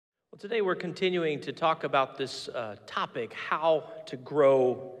Today we're continuing to talk about this topic, how to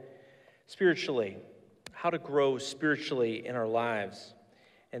grow spiritually, in our lives.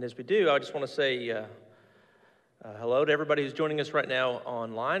 And as we do, I just want to say hello to everybody who's joining us right now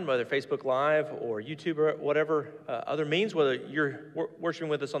online, whether Facebook Live or YouTube or whatever other means, whether you're worshiping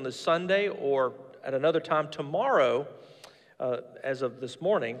with us on this Sunday or at another time tomorrow, as of this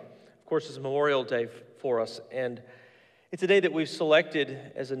morning. Of course, it's Memorial Day for us, and it's a day that we've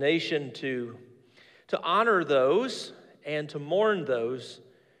selected as a nation to honor those and to mourn those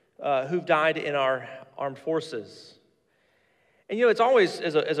who've died in our armed forces. And you know, it's always,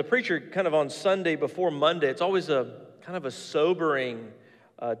 as a preacher, kind of on Sunday before Monday, it's always a kind of a sobering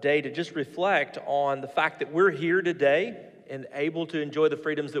day to just reflect on the fact that we're here today and able to enjoy the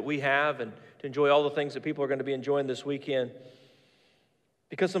freedoms that we have and to enjoy all the things that people are going to be enjoying this weekend,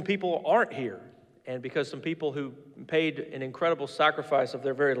 because some people aren't here. And because some people who paid an incredible sacrifice of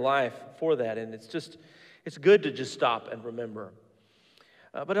their very life for that. And it's good to just stop and remember.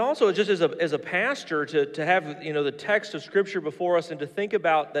 But also just as a pastor to have, you know, the text of Scripture before us and to think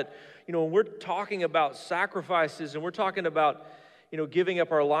about that, you know, when we're talking about sacrifices and we're talking about, you know, giving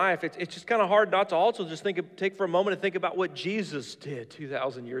up our life, it's just kind of hard not to also just take for a moment and think about what Jesus did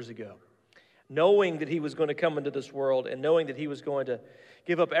 2,000 years ago. Knowing that he was going to come into this world and knowing that he was going to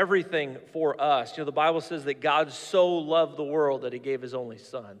give up everything for us. You know, the Bible says that God so loved the world that he gave his only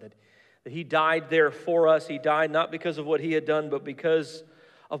son, that he died there for us. He died not because of what he had done, but because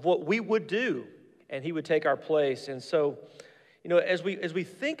of what we would do, and he would take our place. And so, you know, as we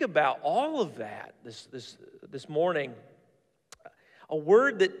think about all of that this morning, a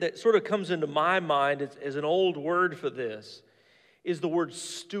word that sort of comes into my mind as an old word for this is the word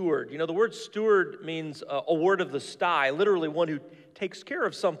steward. You know, the word steward means a word of the sty, literally one who takes care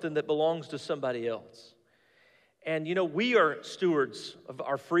of something that belongs to somebody else. And, you know, we are stewards of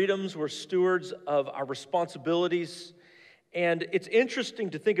our freedoms. We're stewards of our responsibilities. And it's interesting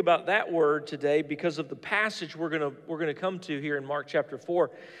to think about that word today because of the passage we're gonna come to here in Mark chapter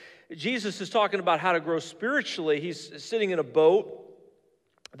 4. Jesus is talking about how to grow spiritually. He's sitting in a boat.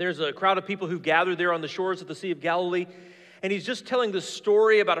 There's a crowd of people who've gathered there on the shores of the Sea of Galilee. And he's just telling this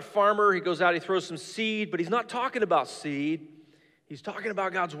story about a farmer. He goes out, he throws some seed, but he's not talking about seed. He's talking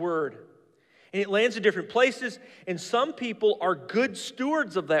about God's word. And it lands in different places, and some people are good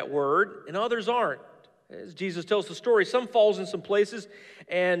stewards of that word, and others aren't. As Jesus tells the story, some falls in some places,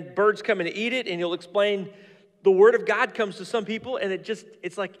 and birds come and eat it, and he'll explain the word of God comes to some people, and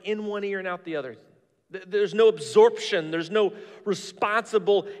it's like in one ear and out the other. There's no absorption. There's no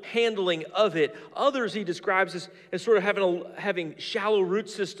responsible handling of it. Others he describes as sort of having shallow root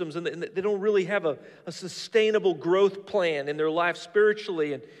systems, and they don't really have a sustainable growth plan in their life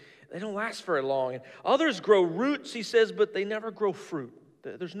spiritually, and they don't last very long. And others grow roots, he says, but they never grow fruit.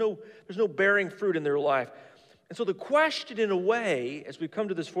 There's no bearing fruit in their life. And so the question, in a way, as we come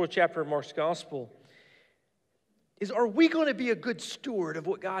to this fourth chapter of Mark's Gospel, is, are we going to be a good steward of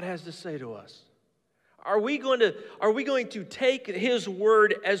what God has to say to us? Are we going to take his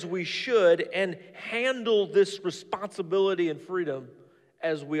word as we should and handle this responsibility and freedom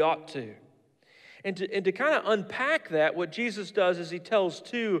as we ought to? And to kind of unpack that, what Jesus does is he tells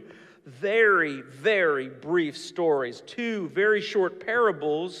two very, very brief stories, two very short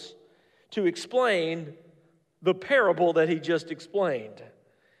parables to explain the parable that he just explained.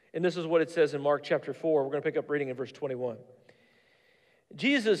 And this is what it says in Mark chapter 4. We're going to pick up reading in verse 21.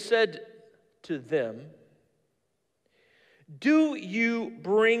 Jesus said to them, "Do you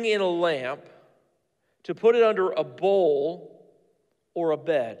bring in a lamp to put it under a bowl or a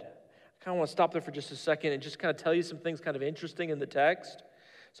bed?" I kind of want to stop there for just a second and just kind of tell you some things kind of interesting in the text.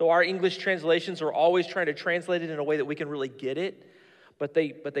 So our English translations are always trying to translate it in a way that we can really get it, but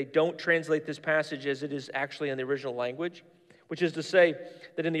they don't translate this passage as it is actually in the original language, which is to say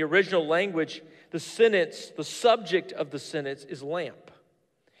that in the original language, the subject of the sentence is lamp.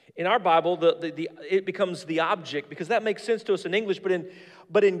 In our Bible, it becomes the object, because that makes sense to us in English,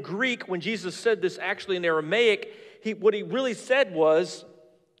 but in Greek, when Jesus said this actually in Aramaic, what he really said was,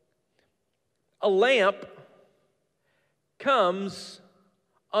 a lamp comes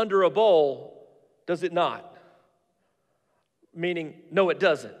under a bowl, does it not? Meaning, no, it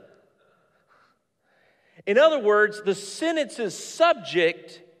doesn't. In other words, the sentence's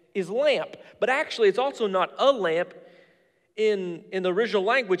subject is lamp, but actually it's also not a lamp. In the original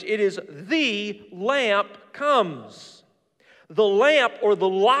language, it is the lamp comes. The lamp or the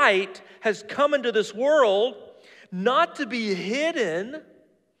light has come into this world not to be hidden,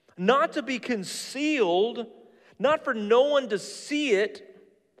 not to be concealed, not for no one to see it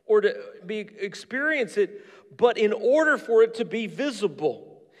or to experience it, but in order for it to be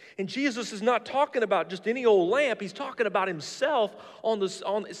visible. And Jesus is not talking about just any old lamp. He's talking about himself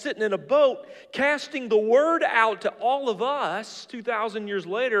sitting in a boat, casting the word out to all of us 2,000 years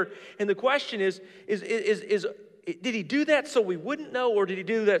later. And the question is, did he do that so we wouldn't know, or did he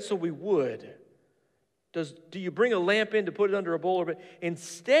do that so we would? Do you bring a lamp in to put it under a bowl?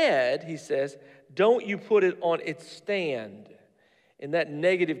 Instead, he says, don't you put it on its stand? And that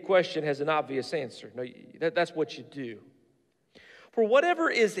negative question has an obvious answer. No, that's what you do. For whatever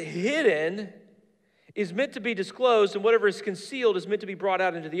is hidden is meant to be disclosed, and whatever is concealed is meant to be brought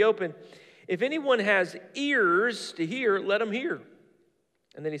out into the open. If anyone has ears to hear, let him hear.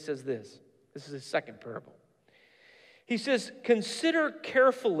 And then he says this. This is his second parable. He says, consider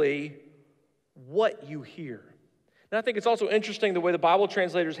carefully what you hear. And I think it's also interesting the way the Bible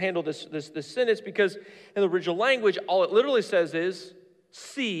translators handle this sentence, because in the original language, all it literally says is,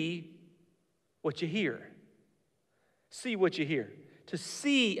 see what you hear. See what you hear. To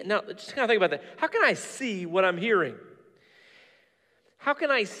see, now just kind of think about that. How can I see what I'm hearing? How can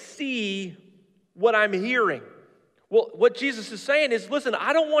I see what I'm hearing? Well, what Jesus is saying is, listen,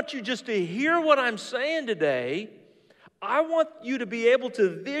 I don't want you just to hear what I'm saying today. I want you to be able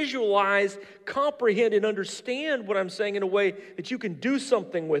to visualize, comprehend, and understand what I'm saying in a way that you can do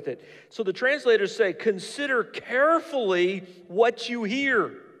something with it. So the translators say, consider carefully what you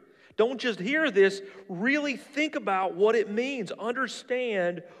hear. Don't just hear this, really think about what it means.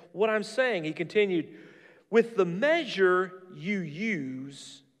 Understand what I'm saying. He continued, with the measure you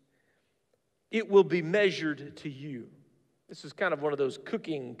use, it will be measured to you. This is kind of one of those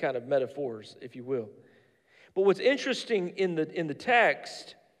cooking kind of metaphors, if you will. But what's interesting in the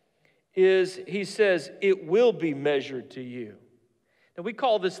text is he says, it will be measured to you. Now we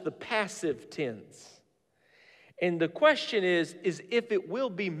call this the passive tense. And the question is if it will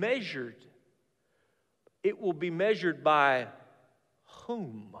be measured, it will be measured by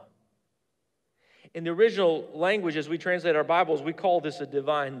whom? In the original language, as we translate our Bibles, we call this a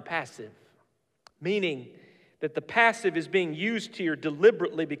divine passive, meaning that the passive is being used here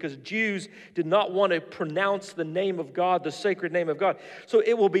deliberately because Jews did not want to pronounce the name of God, the sacred name of God. So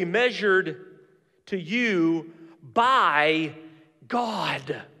it will be measured to you by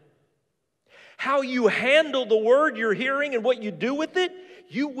God. How you handle the word you're hearing and what you do with it,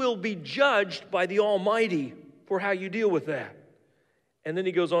 you will be judged by the Almighty for how you deal with that. And then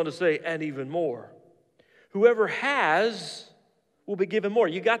he goes on to say, and even more. Whoever has will be given more.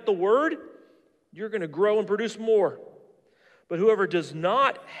 You got the word, you're going to grow and produce more. But whoever does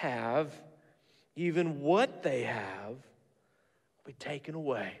not have, even what they have, will be taken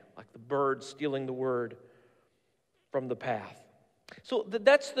away, like the bird stealing the word from the path. So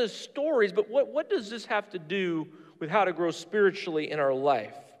that's the stories, but what does this have to do with how to grow spiritually in our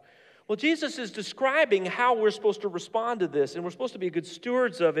life? Well, Jesus is describing how we're supposed to respond to this, and we're supposed to be good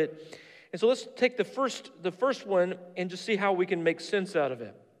stewards of it. And so let's take the first one and just see how we can make sense out of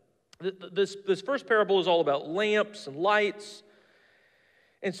it. This first parable is all about lamps and lights.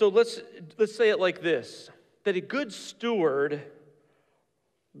 And so let's say it like this, that a good steward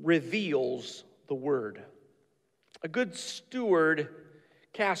reveals the word. A good steward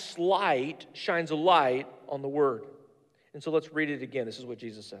casts light, shines a light on the word. And so let's read it again. This is what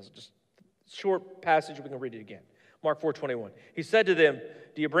Jesus says. Just a short passage, we can read it again. Mark 4:21. He said to them,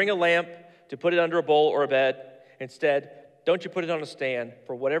 do you bring a lamp to put it under a bowl or a bed? Instead, don't you put it on a stand,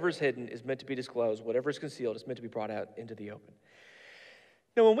 for whatever is hidden is meant to be disclosed. Whatever is concealed is meant to be brought out into the open.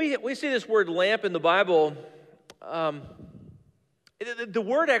 Now, when we see this word lamp in the Bible, the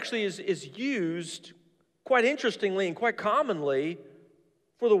word actually is used quite interestingly and quite commonly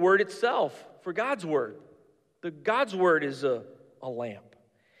for the word itself, for God's word. God's word is a lamp.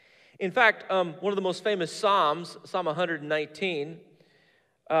 In fact, one of the most famous Psalms, Psalm 119,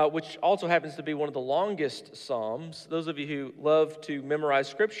 which also happens to be one of the longest Psalms. Those of you who love to memorize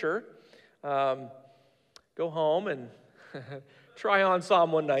Scripture, go home and try on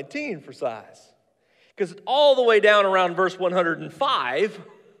Psalm 119 for size. Because all the way down around verse 105,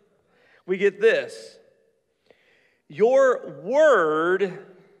 we get this. Your word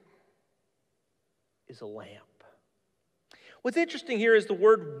is a lamp. What's interesting here is the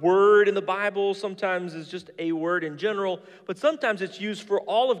word in the Bible sometimes is just a word in general, but sometimes it's used for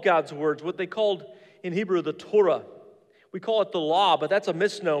all of God's words, what they called in Hebrew the Torah. We call it the law, but that's a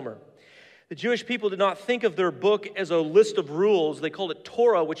misnomer. The Jewish people did not think of their book as a list of rules. They called it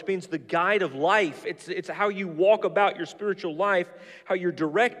Torah, which means the guide of life. It's how you walk about your spiritual life, how you're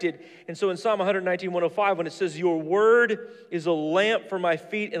directed. And so in Psalm 119:105, when it says, your word is a lamp for my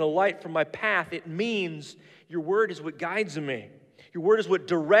feet and a light for my path, it means your word is what guides me. Your word is what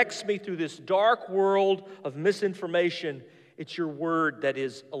directs me through this dark world of misinformation. It's your word that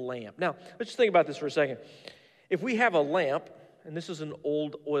is a lamp. Now, let's just think about this for a second. If we have a lamp, and this is an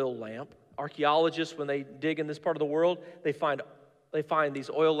old oil lamp, archaeologists, when they dig in this part of the world, they find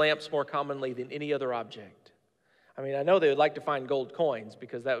these oil lamps more commonly than any other object. I mean, I know they would like to find gold coins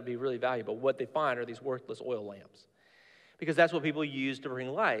because that would be really valuable. What they find are these worthless oil lamps because that's what people use to bring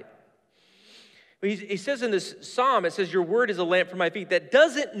light. He says in this psalm, it says, your word is a lamp for my feet. That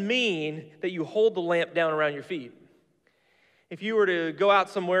doesn't mean that you hold the lamp down around your feet. If you were to go out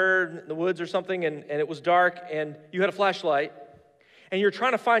somewhere in the woods or something and it was dark and you had a flashlight and you're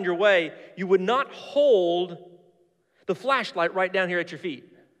trying to find your way, you would not hold the flashlight right down here at your feet.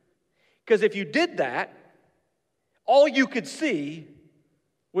 Because if you did that, all you could see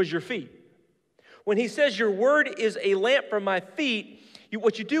was your feet. When he says your word is a lamp for my feet,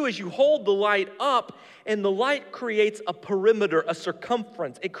 what you do is you hold the light up, and the light creates a perimeter, a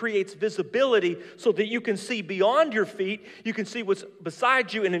circumference. It creates visibility so that you can see beyond your feet. You can see what's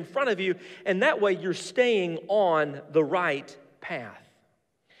beside you and in front of you, and that way you're staying on the right path.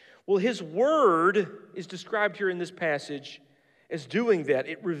 Well, his word is described here in this passage as doing that.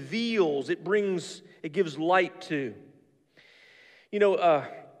 It reveals, it gives light to. You know,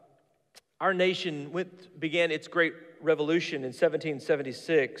 our nation began its great revolution in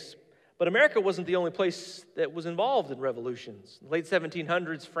 1776, but America wasn't the only place that was involved in revolutions. In the late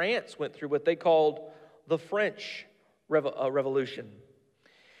 1700s, France went through what they called the French Revolution.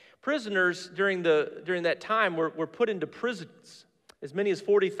 Prisoners during that time were put into prisons. As many as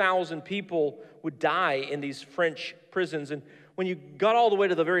 40,000 people would die in these French prisons, and when you got all the way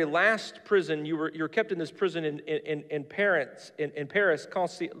to the very last prison, you were kept in this prison in Paris,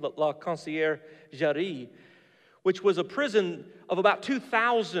 La Conciergerie, which was a prison of about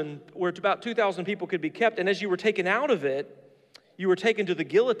 2,000, where about 2,000 people could be kept. And as you were taken out of it, you were taken to the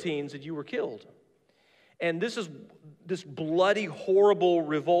guillotines and you were killed. And this bloody, horrible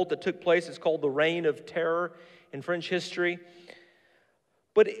revolt that took place. It's called the Reign of Terror in French history.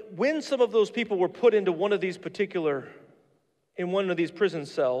 But when some of those people were put into one of these prison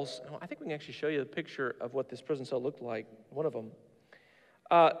cells, I think we can actually show you a picture of what this prison cell looked like, one of them.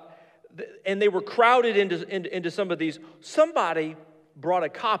 And they were crowded into some of these. Somebody brought a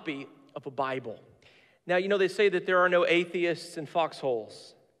copy of a Bible. Now, you know, they say that there are no atheists in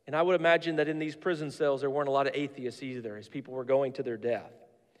foxholes. And I would imagine that in these prison cells, there weren't a lot of atheists either, as people were going to their death.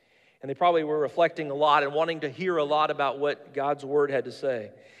 And they probably were reflecting a lot and wanting to hear a lot about what God's word had to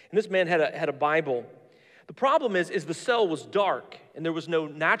say. And this man had a Bible. The problem is the cell was dark, and there was no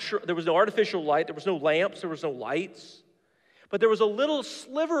artificial light, there was no lamps, there was no lights. But there was a little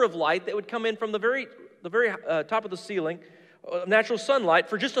sliver of light that would come in from the very top of the ceiling, natural sunlight,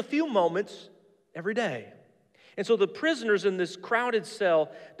 for just a few moments every day. And so the prisoners in this crowded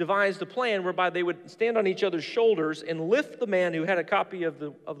cell devised a plan whereby they would stand on each other's shoulders and lift the man who had a copy of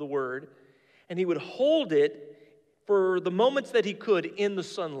the word, and he would hold it for the moments that he could in the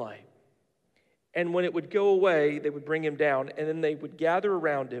sunlight. And when it would go away, they would bring him down, and then they would gather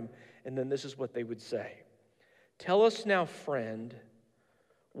around him, and then this is what they would say. Tell us now, friend,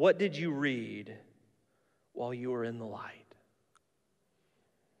 what did you read while you were in the light?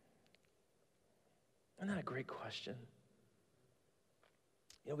 Isn't that a great question?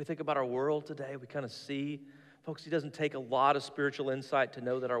 You know, we think about our world today, we kind of see, folks, it doesn't take a lot of spiritual insight to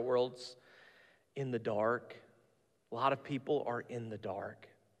know that our world's in the dark. A lot of people are in the dark.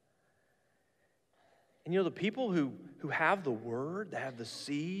 And you know, the people who have the word, that have the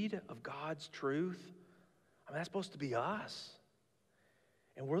seed of God's truth, I mean, that's supposed to be us.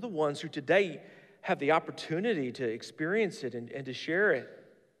 And we're the ones who today have the opportunity to experience it and to share it.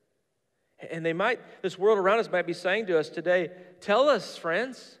 And this world around us might be saying to us today, tell us,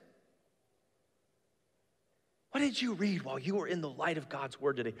 friends, what did you read while you were in the light of God's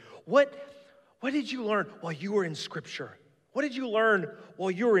word today? What did you learn while you were in Scripture? What did you learn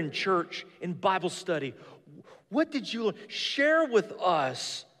while you were in church, in Bible study? What did you learn? Share with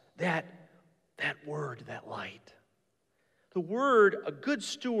us that word, that light. The word, a good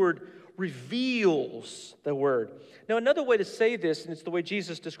steward, reveals the word. Now, another way to say this, and it's the way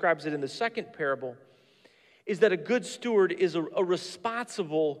Jesus describes it in the second parable, is that a good steward is a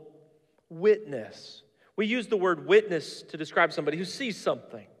responsible witness. We use the word witness to describe somebody who sees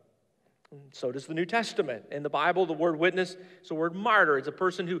something. And so does the New Testament. In the Bible, the word witness is the word martyr. It's a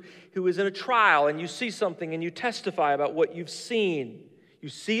person who is in a trial, and you see something and you testify about what you've seen. You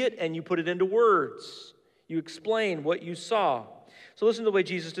see it and you put it into words. You explain what you saw. So listen to the way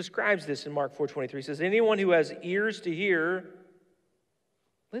Jesus describes this in Mark 4:23. He says, anyone who has ears to hear,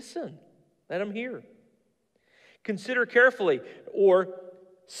 listen, let him hear. Consider carefully or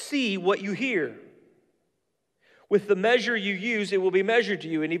see what you hear. With the measure you use, it will be measured to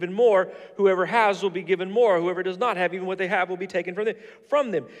you, and even more, whoever has will be given more. Whoever does not have, even what they have will be taken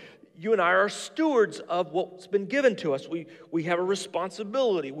from them. You and I are stewards of what's been given to us. We have a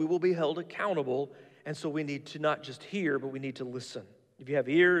responsibility. We will be held accountable, and so we need to not just hear, but we need to listen. If you have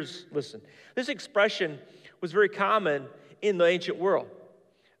ears, listen. This expression was very common in the ancient world,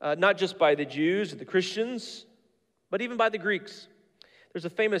 not just by the Jews and the Christians, but even by the Greeks. There's a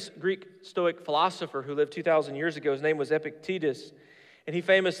famous Greek Stoic philosopher who lived 2,000 years ago. His name was Epictetus, and he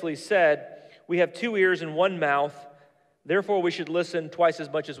famously said, "We have 2 ears and 1 mouth, therefore we should listen twice as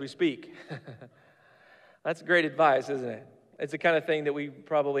much as we speak." That's great advice, isn't it? It's the kind of thing that we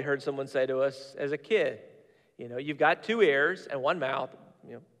probably heard someone say to us as a kid. You know, you've got 2 ears and 1 mouth.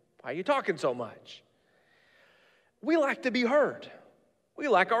 You know, why are you talking so much? We like to be heard. We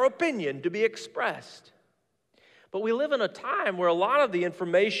like our opinion to be expressed. But we live in a time where a lot of the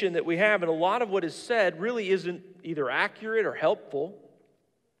information that we have and a lot of what is said really isn't either accurate or helpful.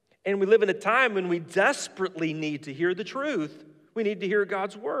 And we live in a time when we desperately need to hear the truth. We need to hear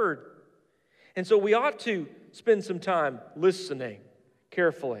God's word. And so we ought to spend some time listening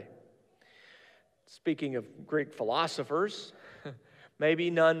carefully. Speaking of Greek philosophers, maybe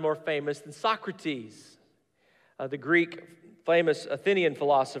none more famous than Socrates, the Greek famous Athenian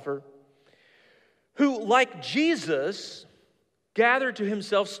philosopher, who, like Jesus, gathered to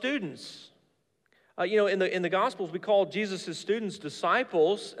himself students. In the Gospels, we call Jesus' students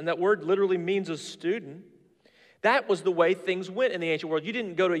disciples, and that word literally means a student. That was the way things went in the ancient world. You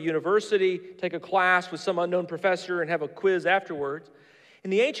didn't go to a university, take a class with some unknown professor, and have a quiz afterwards. In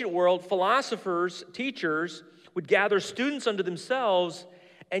the ancient world, philosophers, teachers, would gather students unto themselves,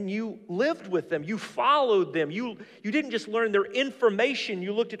 and you lived with them. You followed them. You didn't just learn their information.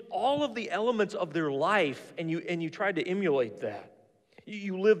 You looked at all of the elements of their life, and you tried to emulate that.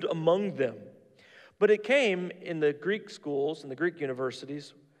 You lived among them. But it came in the Greek schools and the Greek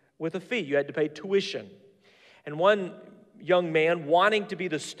universities with a fee. You had to pay tuition. And one young man, wanting to be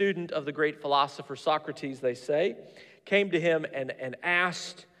the student of the great philosopher Socrates, they say, came to him and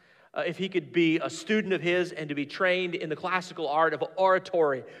asked if he could be a student of his and to be trained in the classical art of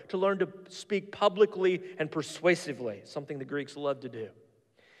oratory, to learn to speak publicly and persuasively, something the Greeks loved to do.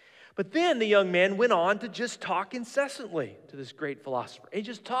 But then the young man went on to just talk incessantly to this great philosopher. He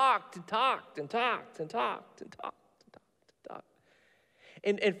just talked and talked and talked and talked and talked and talked and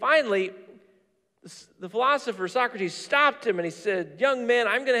talked. And finally, the philosopher Socrates stopped him and he said, "Young man,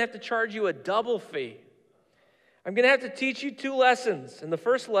 I'm going to have to charge you a double fee. I'm going to have to teach you 2 lessons. And the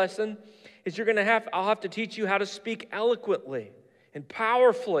first lesson is I'll have to teach you how to speak eloquently and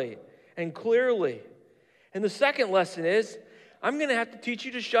powerfully and clearly. And the second lesson is I'm going to have to teach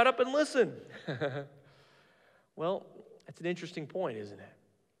you to shut up and listen." Well, that's an interesting point, isn't it?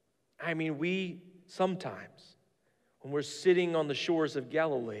 I mean, we sometimes, when we're sitting on the shores of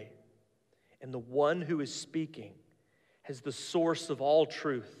Galilee and the one who is speaking has the source of all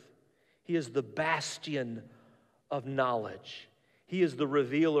truth, he is the bastion of knowledge. He is the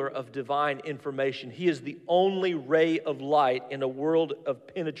revealer of divine information. He is the only ray of light in a world of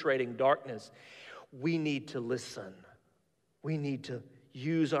penetrating darkness. We need to listen. We need to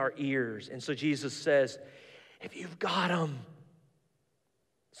use our ears. And so Jesus says, if you've got them,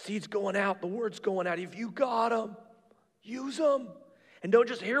 seed's going out, the word's going out. If you got them, use them. And don't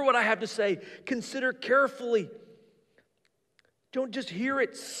just hear what I have to say. Consider carefully. Don't just hear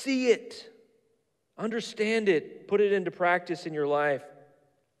it, see it. Understand it. Put it into practice in your life.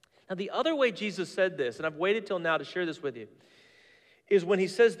 Now, the other way Jesus said this, and I've waited till now to share this with you, is when he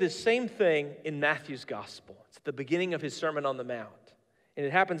says this same thing in Matthew's gospel. It's at the beginning of his Sermon on the Mount. And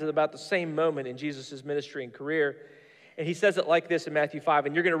it happens at about the same moment in Jesus' ministry and career. And he says it like this in Matthew 5,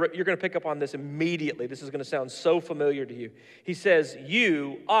 and you're going to pick up on this immediately. This is going to sound so familiar to you. He says,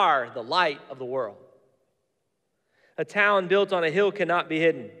 "You are the light of the world. A town built on a hill cannot be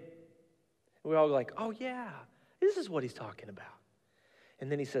hidden." We're all like, "Oh yeah, this is what he's talking about."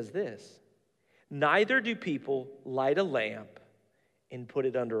 And then he says this, "Neither do people light a lamp and put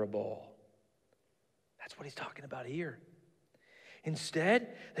it under a bowl." That's what he's talking about here.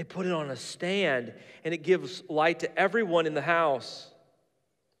 Instead, they put it on a stand, and it gives light to everyone in the house.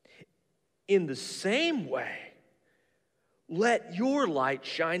 In the same way, let your light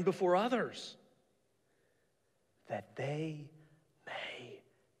shine before others, that they may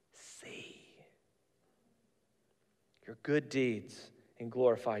see your good deeds and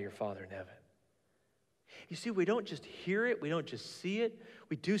glorify your Father in heaven. You see, we don't just hear it, we don't just see it,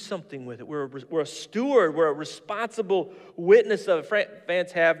 we do something with it. We're a steward, we're a responsible witness of it.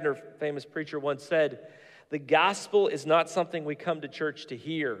 Vance Havner, famous preacher, once said, "The gospel is not something we come to church to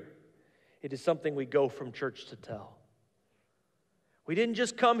hear. It is something we go from church to tell. We didn't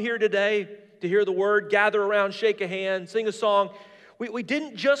just come here today to hear the word, gather around, shake a hand, sing a song. We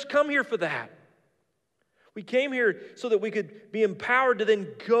didn't just come here for that. We came here so that we could be empowered to then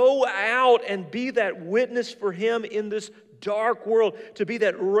go out and be that witness for Him in this dark world, to be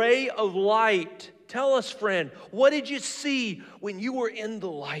that ray of light. Tell us, friend, what did you see when you were in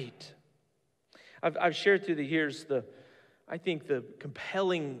the light? I've shared through the years I think the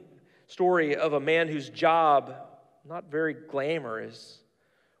compelling story of a man whose job, not very glamorous,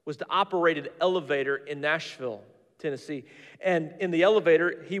 was to operate an elevator in Nashville, Tennessee. And in the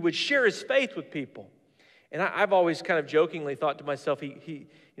elevator, he would share his faith with people. And I've always kind of jokingly thought to myself,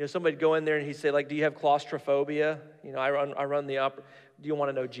 somebody'd go in there and he'd say, like, do you have claustrophobia? I run the opera. Do you want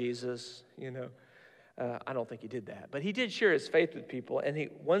to know Jesus? I don't think he did that. But he did share his faith with people. And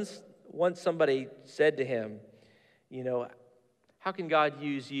once somebody said to him, how can God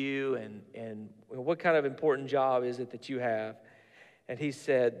use you? And what kind of important job is it that you have? And he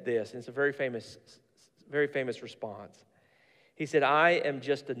said this, and it's a very famous response. He said, I am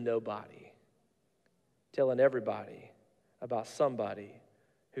just a nobody, telling everybody about somebody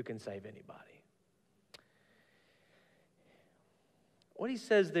who can save anybody. What he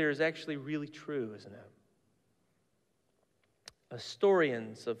says there is actually really true, isn't it?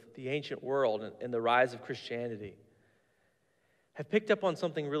 Historians of the ancient world and the rise of Christianity have picked up on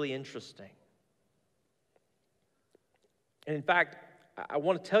something really interesting. And in fact, I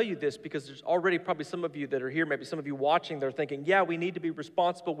want to tell you this because there's already probably some of you that are here, maybe some of you watching, they're thinking, yeah, we need to be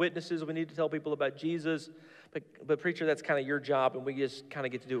responsible witnesses, we need to tell people about Jesus, but preacher, that's kind of your job, and we just kind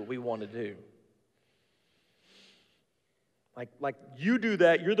of get to do what we want to do. Like you do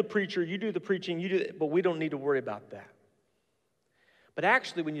that, you're the preacher, you do the preaching, you do that, but we don't need to worry about that. But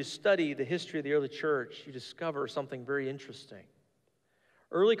actually, when you study the history of the early church, you discover something very interesting.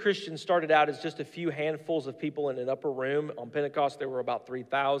 Early Christians started out as just a few handfuls of people in an upper room. On Pentecost, there were about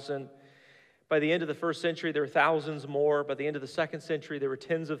 3,000. By the end of the first century, there were thousands more. By the end of the second century, there were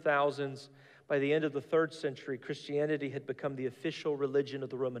tens of thousands. By the end of the third century, Christianity had become the official religion of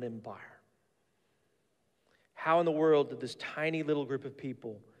the Roman Empire. How in the world did this tiny little group of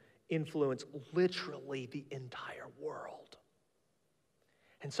people influence literally the entire world?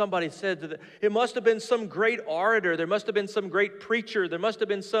 And somebody said that it must have been some great orator, there must have been some great preacher, there must have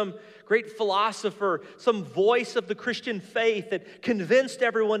been some great philosopher, some voice of the Christian faith that convinced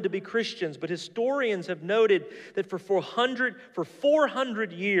everyone to be Christians. But historians have noted that for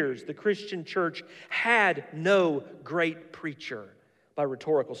 400 years, the Christian church had no great preacher by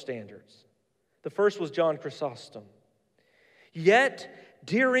rhetorical standards. The first was John Chrysostom. Yet,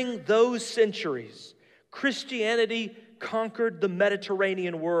 during those centuries, Christianity conquered the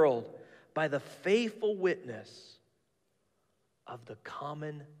Mediterranean world by the faithful witness of the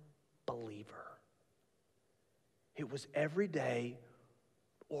common believer. It was everyday,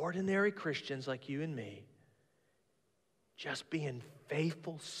 ordinary Christians like you and me just being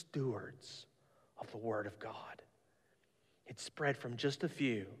faithful stewards of the Word of God. It spread from just a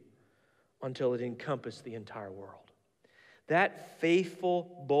few until it encompassed the entire world. That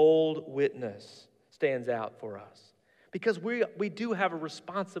faithful, bold witness stands out for us because we do have a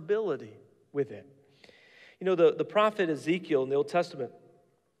responsibility with it. The prophet Ezekiel in the Old Testament,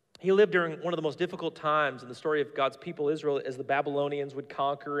 he lived during one of the most difficult times in the story of God's people Israel, as the Babylonians would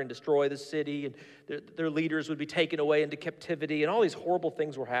conquer and destroy the city, and their leaders would be taken away into captivity, and all these horrible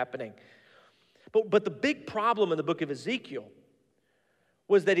things were happening. But the big problem in the book of Ezekiel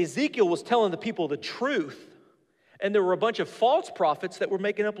was that Ezekiel was telling the people the truth, and there were a bunch of false prophets that were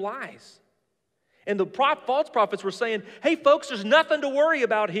making up lies. And the false prophets were saying, hey folks, there's nothing to worry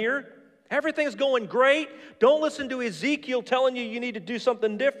about here. Everything's going great. Don't listen to Ezekiel telling you need to do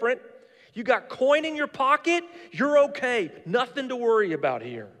something different. You got coin in your pocket, you're okay. Nothing to worry about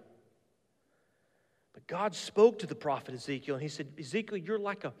here. But God spoke to the prophet Ezekiel, and he said, Ezekiel, you're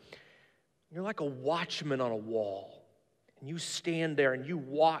like a watchman on a wall. And you stand there and you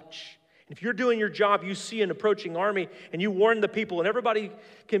watch. And if you're doing your job, you see an approaching army and you warn the people, and everybody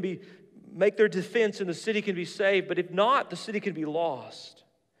can make their defense and the city can be saved. But if not, the city can be lost.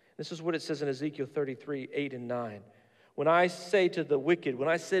 This is what it says in Ezekiel 33, 8 and 9. When I say to the wicked, when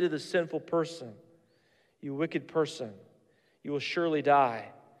I say to the sinful person, you wicked person, you will surely die.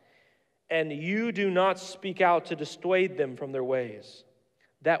 And you do not speak out to dissuade them from their ways.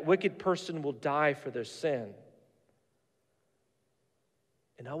 That wicked person will die for their sin.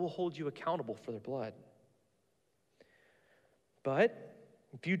 And I will hold you accountable for their blood. But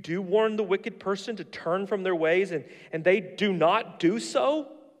if you do warn the wicked person to turn from their ways and they do not do so,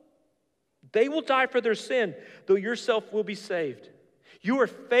 they will die for their sin, though yourself will be saved. You are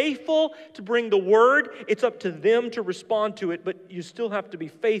faithful to bring the word. It's up to them to respond to it, but you still have to be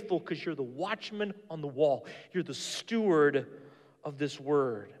faithful because you're the watchman on the wall. You're the steward of this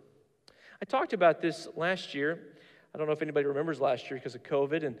word. I talked about this last year. I don't know if anybody remembers last year because of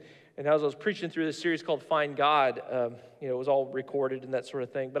COVID, and as I was preaching through this series called Find God, it was all recorded and that sort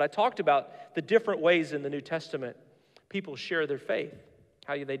of thing. But I talked about the different ways in the New Testament people share their faith,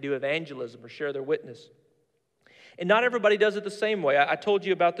 how they do evangelism or share their witness. And not everybody does it the same way. I told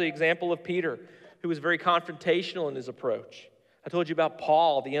you about the example of Peter, who was very confrontational in his approach. I told you about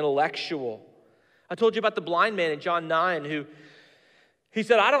Paul, the intellectual. I told you about the blind man in John 9, who he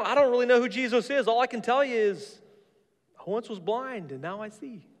said, I don't really know who Jesus is. All I can tell you is, I once was blind and now I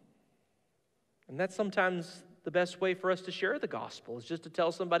see. And that's sometimes the best way for us to share the gospel, is just to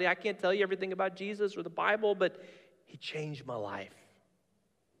tell somebody, I can't tell you everything about Jesus or the Bible, but he changed my life.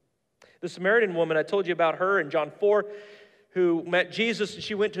 The Samaritan woman, I told you about her in John 4, who met Jesus, and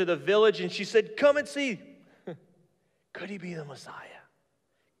she went to the village and she said, come and see. Could he be the Messiah?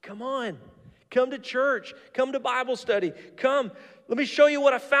 Come on. Come to church. Come to Bible study. Come. Let me show you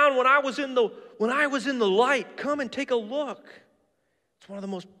what I found when I was in the light. Come and take a look. It's one of the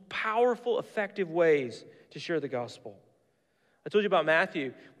most powerful, effective ways to share the gospel. I told you about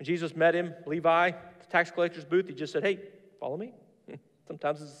Matthew. When Jesus met him, Levi, the tax collector's booth, he just said, hey, follow me.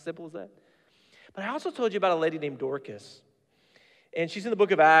 Sometimes it's as simple as that. But I also told you about a lady named Dorcas. And she's in the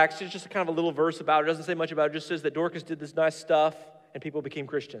book of Acts. There's just kind of a little verse about her. It doesn't say much about her. It just says that Dorcas did this nice stuff and people became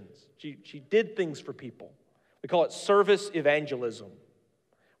Christians. She did things for people. We call it service evangelism,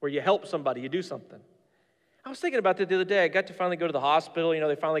 where you help somebody, you do something. I was thinking about that the other day. I got to finally go to the hospital.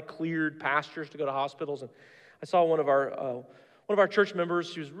 They finally cleared pastors to go to hospitals. And I saw one of our church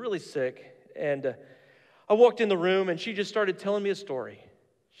members. She was really sick. And I walked in the room, and she just started telling me a story.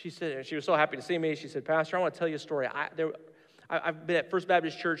 She said, she was so happy to see me. She said, Pastor, I want to tell you a story. I've been at First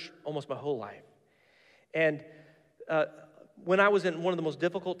Baptist Church almost my whole life. And when I was in one of the most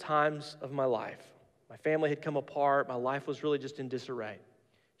difficult times of my life, my family had come apart. My life was really just in disarray.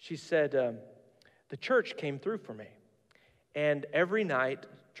 She said, the church came through for me. And every night,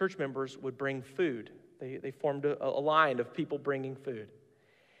 church members would bring food. They formed a line of people bringing food.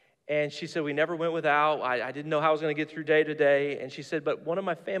 And she said, we never went without. I didn't know how I was going to get through day to day. And she said, but one of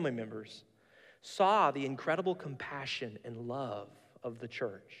my family members saw the incredible compassion and love of the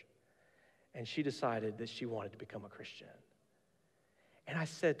church. And she decided that she wanted to become a Christian. And I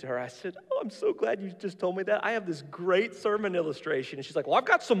said to her, oh, I'm so glad you just told me that. I have this great sermon illustration. And she's like, well, I've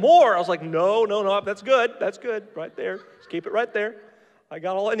got some more. I was like, no, that's good. That's good, right there. Just keep it right there. I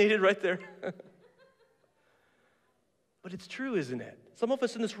got all I needed right there. But it's true, isn't it? Some of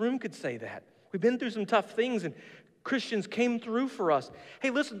us in this room could say that. We've been through some tough things, and Christians came through for us. Hey,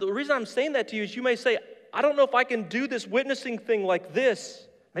 listen, the reason I'm saying that to you is you may say, I don't know if I can do this witnessing thing like this.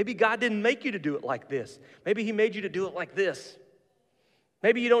 Maybe God didn't make you to do it like this. Maybe he made you to do it like this.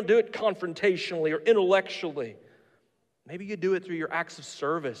 Maybe you don't do it confrontationally or intellectually. Maybe you do it through your acts of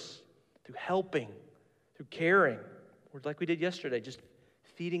service, through helping, through caring, or like we did yesterday, just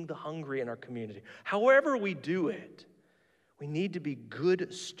feeding the hungry in our community. However we do it, we need to be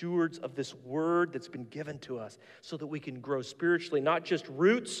good stewards of this word that's been given to us so that we can grow spiritually, not just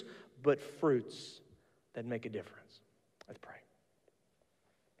roots, but fruits that make a difference. Let's pray.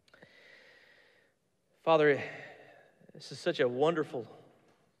 Father, this is such a wonderful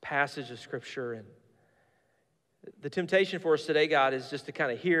passage of Scripture, and the temptation for us today, God, is just to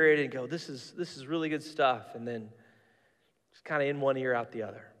kind of hear it and go, this is really good stuff, and then just kind of in one ear, out the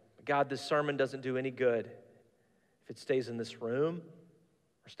other. But God, this sermon doesn't do any good if it stays in this room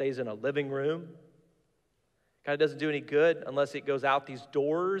or stays in a living room. God, it doesn't do any good unless it goes out these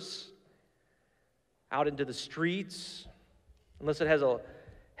doors, out into the streets, unless it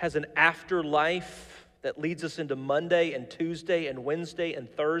has an afterlife that leads us into Monday and Tuesday and Wednesday and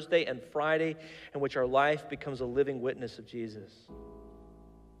Thursday and Friday, in which our life becomes a living witness of Jesus.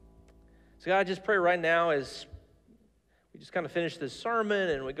 So God, I just pray right now as we just kind of finish this sermon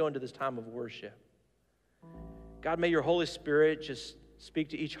and we go into this time of worship. God, may your Holy Spirit just speak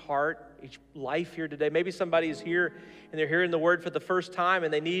to each heart, each life here today. Maybe somebody is here and they're hearing the word for the first time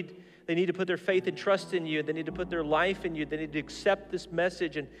and they need to put their faith and trust in you. They need to put their life in you. They need to accept this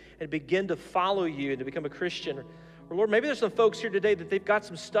message and begin to follow you and to become a Christian. Or Lord, maybe there's some folks here today that they've got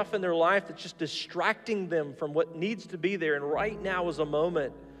some stuff in their life that's just distracting them from what needs to be there. And right now is a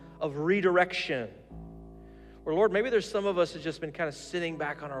moment of redirection. Or Lord, maybe there's some of us that's just been kind of sitting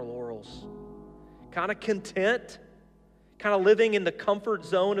back on our laurels, kind of content, kind of living in the comfort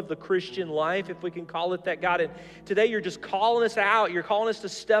zone of the Christian life, if we can call it that, God. And today you're just calling us out. You're calling us to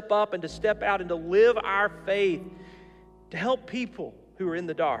step up and to step out and to live our faith, to help people who are in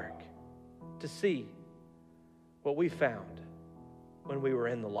the dark to see what we found when we were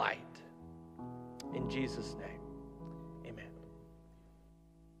in the light. In Jesus' name.